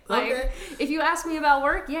quick. Like, okay. If you ask me about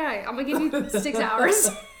work, yeah, I'm going to give you 6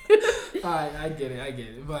 hours. Alright, I get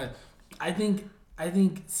it. But I think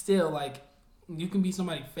still, like, you can be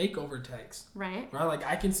somebody fake over text. Right. Like,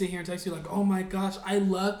 I can sit here and text you, like, oh my gosh, I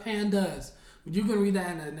love pandas. But you can read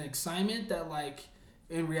that in an excitement that, like,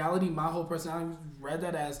 in reality, my whole personality read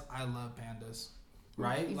that as, I love pandas.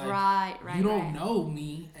 Right? Like, right. You don't know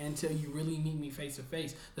me until you really meet me face to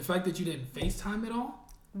face. The fact that you didn't FaceTime at all?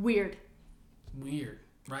 Weird.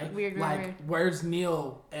 Right? Weird. Where's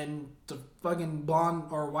Neil and the fucking blonde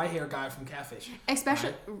or white hair guy from Catfish?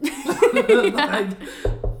 Especially. Right?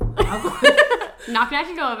 Knocking at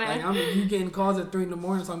your door, man. Like, you getting calls at 3 a.m.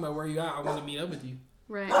 talking about where you at. I want to meet up with you.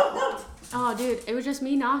 Right. Oh, dude, it was just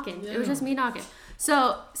me knocking. Yeah. It was just me knocking.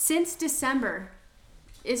 So, since December,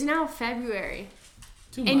 it's now February.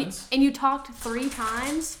 2 months. And you talked 3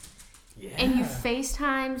 times. Yeah. And you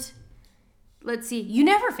FaceTimed. Let's see. You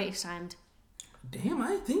never FaceTimed. Damn, I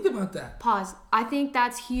didn't think about that. Pause. I think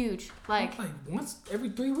that's huge. Like once every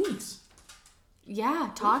 3 weeks. Yeah,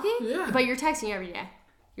 talking? Yeah. But you're texting every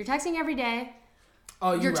day.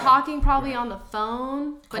 Oh, you're right. talking probably on the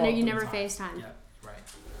phone, but no, you never FaceTime. Yeah,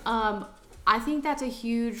 right. I think that's a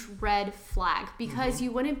huge red flag because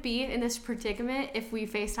you wouldn't be in this predicament if we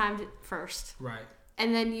FaceTimed first. Right.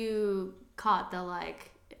 And then you caught the like,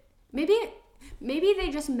 maybe they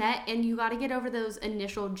just met and you got to get over those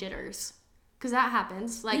initial jitters. Because that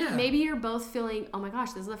happens. Like, maybe you're both feeling, oh my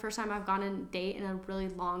gosh, this is the first time I've gone on a date in a really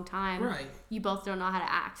long time. Right. You both don't know how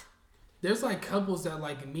to act. There's, like, couples that,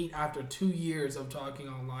 like, meet after 2 years of talking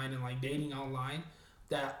online and, like, dating online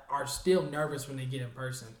that are still nervous when they get in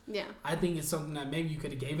person. Yeah. I think it's something that maybe you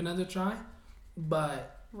could have gave another try.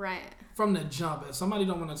 But right. From the jump, if somebody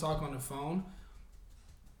don't want to talk on the phone,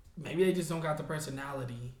 maybe they just don't got the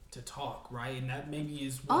personality to talk, right? And that maybe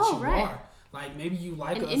is what you are. Like, maybe you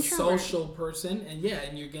like a social person, and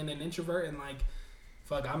you're getting an introvert, and like,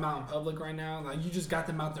 fuck, I'm out in public right now. Like, you just got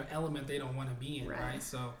them out their element they don't want to be in, right?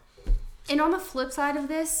 So. And on the flip side of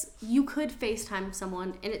this, you could FaceTime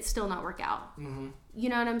someone, and it still not work out. Mm-hmm. You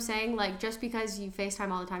know what I'm saying? Like, just because you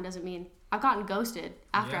FaceTime all the time doesn't mean... I've gotten ghosted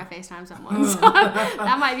after I FaceTime someone, so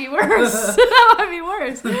that might be worse.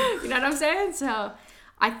 You know what I'm saying? So,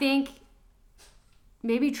 I think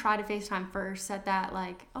maybe try to FaceTime first. Set that,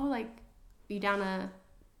 like, oh, like, you down to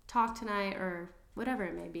talk tonight or whatever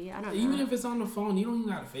it may be. I don't know. Even if it's on the phone, you don't even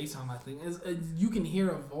got to FaceTime, I think. You can hear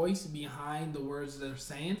a voice behind the words they're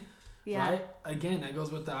saying. Yeah. Right? Again, that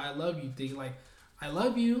goes with the I love you thing. Like, I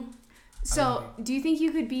love you. So, do you think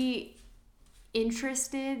you could be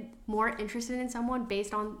more interested in someone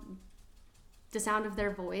based on the sound of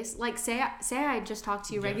their voice? Like, say I just talked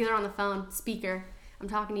to you regular on the phone, speaker. I'm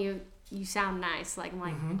talking to you. You sound nice. Like, I'm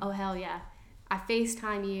like, oh, hell yeah. I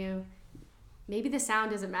FaceTime you. Maybe the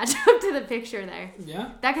sound doesn't match up to the picture there.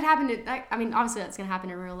 Yeah. That could happen I mean, obviously that's going to happen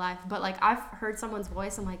in real life. But, like, I've heard someone's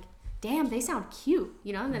voice. I'm like, damn, they sound cute.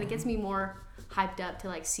 You know? And then it gets me more hyped up to,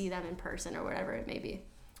 like, see them in person or whatever it may be.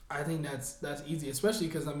 I think that's easy. Especially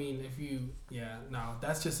because, I mean, if you... Yeah, no.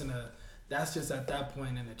 That's just at that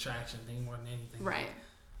point an attraction thing more than anything. Right.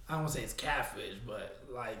 I don't want to say it's catfish, but,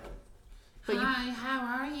 like... Hi, how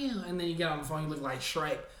are you? And then you get on the phone, you look like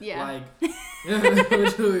Shrek. Yeah. Like,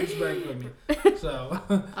 what you expect from me? So.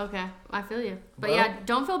 Okay, I feel you. But yeah,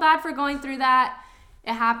 don't feel bad for going through that.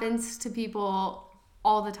 It happens to people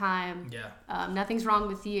all the time. Yeah. Nothing's wrong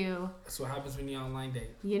with you. That's what happens when you online date.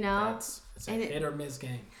 You know? It's a hit or miss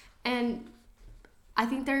game. And I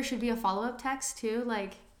think there should be a follow-up text too.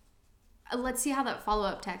 Like, let's see how that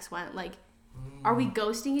follow-up text went. Like, are we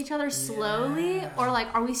ghosting each other slowly, or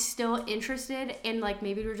like are we still interested and like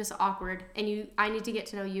maybe we're just awkward and I need to get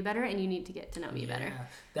to know you better and you need to get to know me better.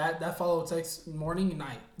 That follow text morning and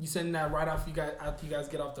night. You sending that right after you guys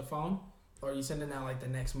get off the phone, or are you sending that like the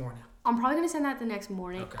next morning? I'm probably gonna send that the next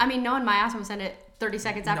morning. Okay. I mean, knowing my ass, I'm gonna send it 30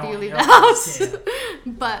 seconds after you leave the house.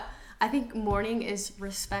 But I think morning is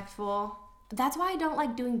respectful That's why I don't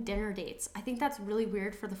like doing dinner dates. I think that's really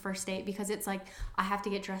weird for the first date because it's like I have to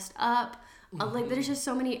get dressed up. Like there's just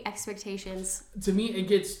so many expectations. To me, it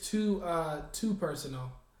gets too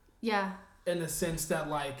personal. Yeah. In the sense that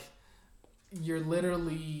like you're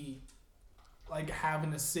literally like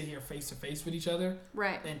having to sit here face to face with each other,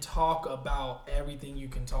 right? And talk about everything you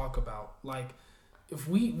can talk about. Like if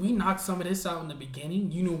we knocked some of this out in the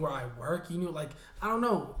beginning, you knew where I work. You knew like I don't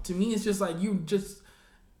know. To me, it's just like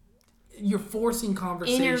you're forcing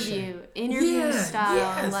conversation. Interview style,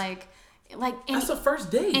 yes. Like that's the first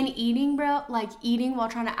date. And eating, bro, like eating while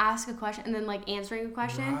trying to ask a question and then like answering a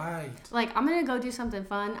question. Right. Like I'm gonna go do something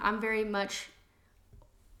fun. I'm very much,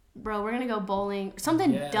 bro. We're gonna go bowling.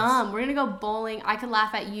 Something dumb. We're gonna go bowling. I could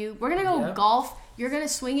laugh at you. We're gonna go golf. You're gonna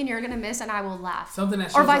swing and you're gonna miss, and I will laugh. Something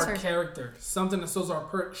that shows our character. Something that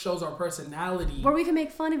shows our personality. Where we can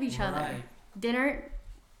make fun of each other. Dinner.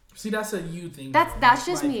 See, that's a you thing. That's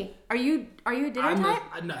just like, me. Are you a dinner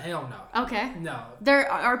type? No, hell no. Okay. No.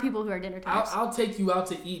 There are people who are dinner types. I'll take you out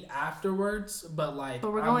to eat afterwards, but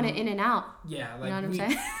we're going to In-N-Out. Yeah, like you know what I'm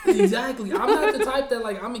saying? Exactly. I'm not the type that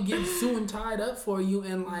like I'm gonna get suit and tied up for you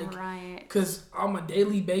and like, right? Cause on a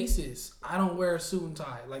daily basis, I don't wear a suit and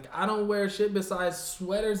tie. Like I don't wear shit besides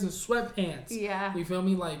sweaters and sweatpants. Yeah. You feel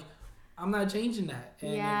me? Like I'm not changing that.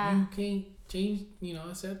 And if you can't change,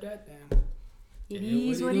 accept that, then. It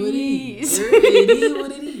is what it is. It is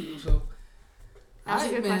what it is. So, that's a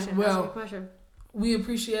good question. Well, that's a good question. We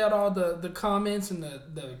appreciate all the comments and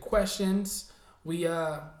the questions. We're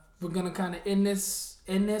gonna kind of end this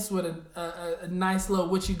with a nice little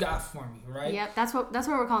what you got for me, right? Yep, that's what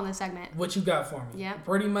we're calling this segment. What you got for me? Yeah.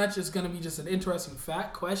 Pretty much, it's gonna be just an interesting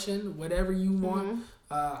fact, question, whatever you want.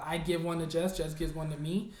 I give one to Jess gives one to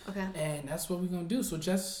me. Okay. And that's what we're gonna do. So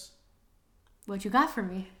Jess, what you got for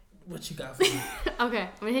me? What you got for me? Okay,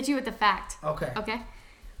 I'm gonna hit you with the fact. Okay. I'm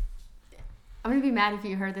gonna be mad if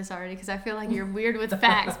you heard this already because I feel like you're weird with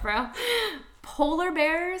facts, bro. Polar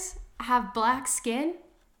bears have black skin,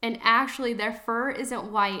 and actually their fur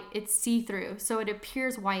isn't white; it's see-through, so it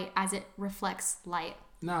appears white as it reflects light.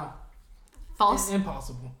 No. False.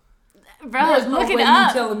 Impossible. Bro, there's no look way it up.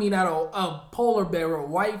 You telling me that a polar bear with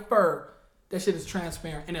white fur. That shit is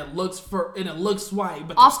transparent and it looks white,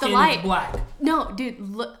 but off the skin light is black. No, dude,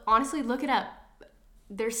 honestly, look it up.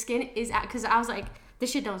 Their skin is because I was like,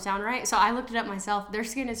 this shit don't sound right, so I looked it up myself. Their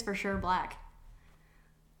skin is for sure black.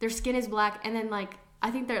 Their skin is black, and then like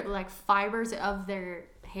I think they're like fibers of their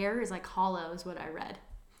hair is like hollow, is what I read.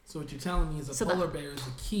 So what you're telling me is polar bear is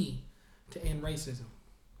the key to end racism.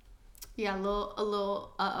 Yeah, a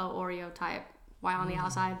little Oreo type. White on the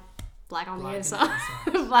outside. Black on the inside.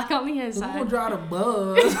 Black on the inside. We're gonna try to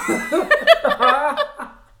buzz.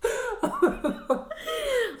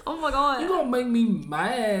 Oh my god. You're gonna make me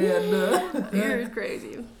mad. You're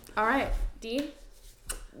crazy. All right, D.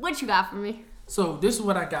 What you got for me? So this is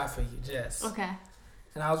what I got for you, Jess. Okay.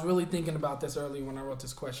 And I was really thinking about this earlier when I wrote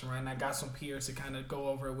this question, right? And I got some peers to kind of go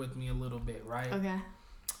over it with me a little bit, right? Okay.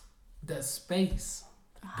 Does space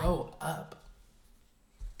go up?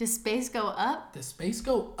 Does space go up? Does space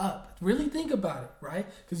go up? Really think about it, right?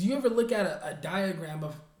 Because you ever look at a diagram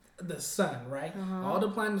of the sun, right? All the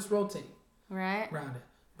planets rotate around it.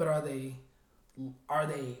 But are they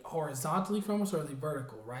horizontally from us or are they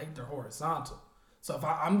vertical, right? They're horizontal. So if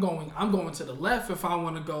I'm going to the left if I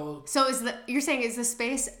want to go. So you're saying is the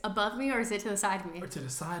space above me or is it to the side of me? Or to the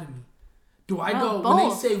side of me. Do I go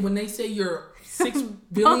both. when they say you're 6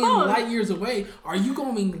 billion light years away, are you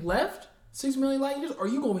going left? 6 million light years? Or are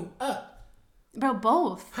you going up? Bro,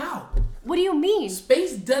 both. How? What do you mean?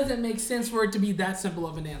 Space doesn't make sense for it to be that simple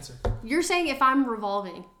of an answer. You're saying if I'm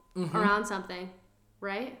revolving around something,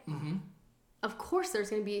 right? Mm-hmm. Of course there's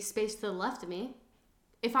going to be space to the left of me.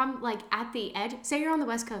 If I'm like at the edge, say you're on the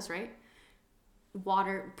West Coast, right?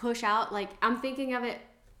 Water, push out. Like I'm thinking of it,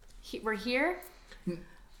 we're here.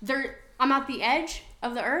 I'm at the edge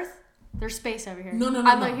of the earth. There's space over here. No.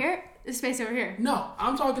 I'm like here. There's space over here. No,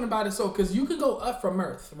 I'm talking about it because you can go up from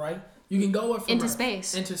Earth, right? You can go up from into Earth,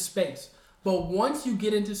 space. But once you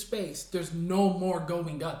get into space, there's no more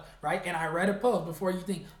going up, right? And I read a post before you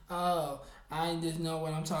think, oh, I just know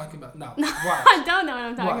what I'm talking about. No, watch. I don't know what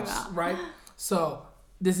I'm talking about. Right? So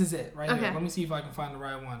this is it right here. Let me see if I can find the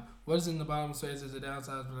right one. What is in the bottom space is the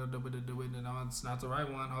downside? No, it's not the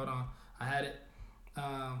right one. Hold on. I had it.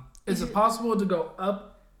 Is it possible to go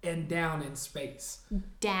up and down in space?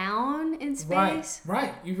 Down in space?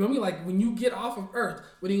 Right. You feel me? Like when you get off of Earth,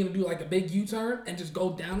 what are you going to do? Like a big U-turn and just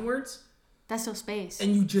go downwards? That's still space.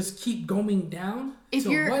 And you just keep going down? If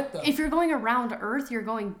you're going around Earth, you're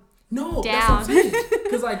going down. That's what I'm saying.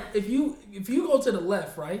 Because like if you go to the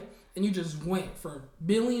left, right? and you just went for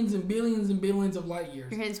billions and billions and billions of light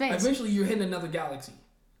years. You're hitting space. Eventually, you're hitting another galaxy.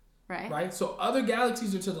 Right. Right? So other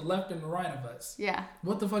galaxies are to the left and the right of us. Yeah.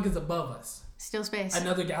 What the fuck is above us? Still space.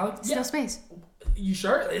 Another galaxy? Still space. You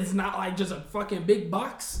sure? It's not like just a fucking big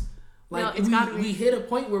box. Like, no, it's gotta be. We hit a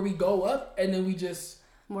point where we go up and then we just...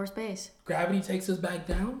 More space. Gravity takes us back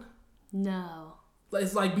down? No.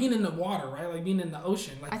 It's like being in the water, right? Like being in the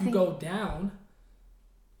ocean. Like you go down.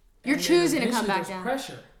 You're choosing to come back down.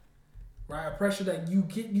 Pressure. Right? A pressure that you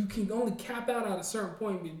can only cap out at a certain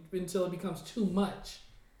point until it becomes too much.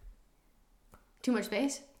 Too much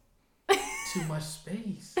space? Too much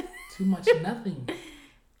space. Too much nothing.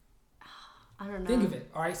 I don't know. Think of it.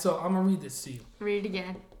 All right, so I'm going to read this to you. Read it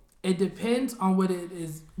again. It depends on what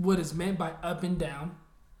is meant by up and down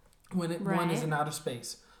when one is in outer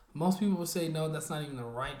space. Most people will say, no, that's not even the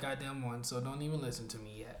right goddamn one, so don't even listen to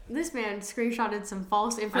me yet. This man screenshotted some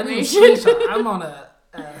false information. I didn't screenshot. I'm on a...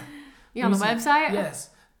 You on the website? Yes.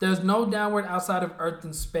 There's no downward outside of Earth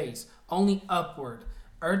in space. Only upward.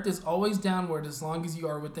 Earth is always downward as long as you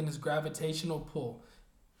are within its gravitational pull.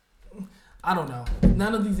 I don't know.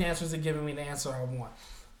 None of these answers are giving me the answer I want.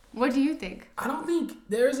 What do you think? I don't think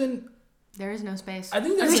there is no space. I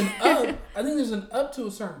think there's an up. I think there's an up to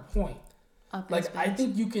a certain point. Up like space. I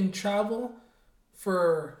think you can travel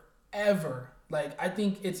forever. Like I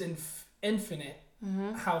think it's infinite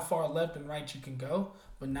how far left and right you can go,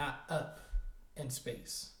 but not up in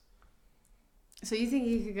space. So you think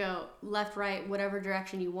you could go left, right, whatever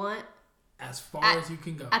direction you want? As far as you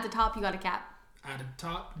can go. At the top, you got a cap. At the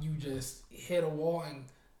top, you just hit a wall and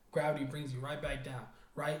gravity brings you right back down,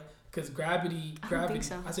 right? Because gravity. I don't think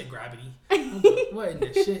so. I say gravity. What in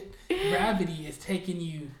the shit? Gravity is taking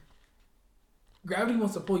you. Gravity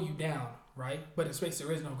wants to pull you down, right? But in space,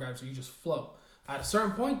 there is no gravity, so you just float. At a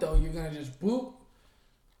certain point, though, you're gonna just boop.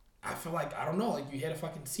 I feel like I don't know, like you hit a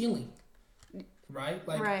fucking ceiling. Right?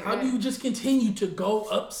 Like, how do you just continue to go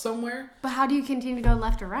up somewhere? But how do you continue to go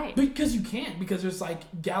left or right? Because you can't. Because there's,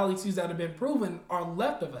 like, galaxies that have been proven are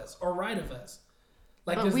left of us or right of us.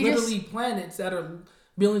 Like, there's literally planets that are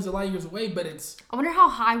billions of light years away, but it's... I wonder how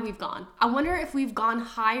high we've gone. I wonder if we've gone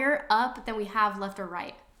higher up than we have left or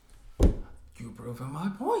right. You're proving my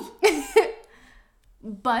point.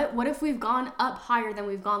 But what if we've gone up higher than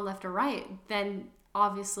we've gone left or right? Then,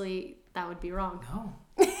 obviously, that would be wrong. No.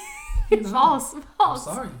 It's false. I'm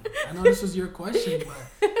sorry. I know this was your question,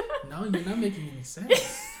 but no, you're not making any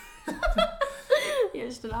sense. Yeah,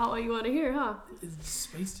 it's not what you want to hear, huh?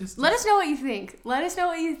 Space just... Let us know what you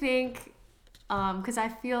think. Because I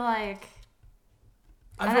feel like...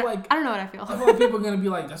 I don't know what I feel. I feel like people are going to be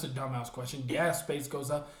like, that's a dumbass question. Yeah, space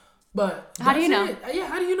goes up. But how do you know? Yeah,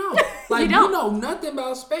 how do you know? Like, you know nothing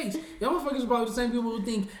about space. Y'all motherfuckers are probably the same people who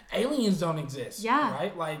think aliens don't exist. Yeah.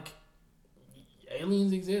 Right? Like...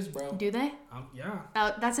 Aliens exist, bro. Do they? Yeah.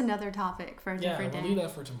 That's another topic for a different day. Yeah, we'll leave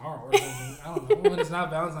that for tomorrow or something. I don't know. When it's not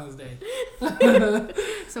Valentine's Day.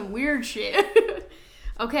 Some weird shit.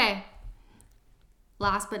 Okay.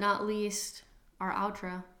 Last but not least, our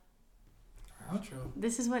outro. Our outro?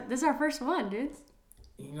 This is our first one, dude.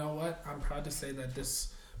 You know what? I'm proud to say that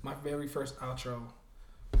my very first outro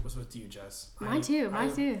was with you, Jess. Mine too.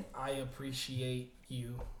 I appreciate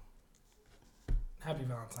you. Happy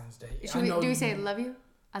Valentine's Day. Do we say love you?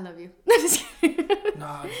 I love you.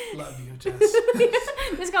 Nah, love you, Jess.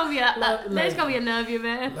 There's gonna be a love you,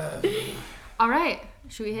 man. Love you. All right,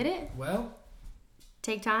 should we hit it? Well,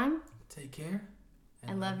 take time. Take care.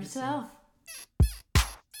 And love yourself.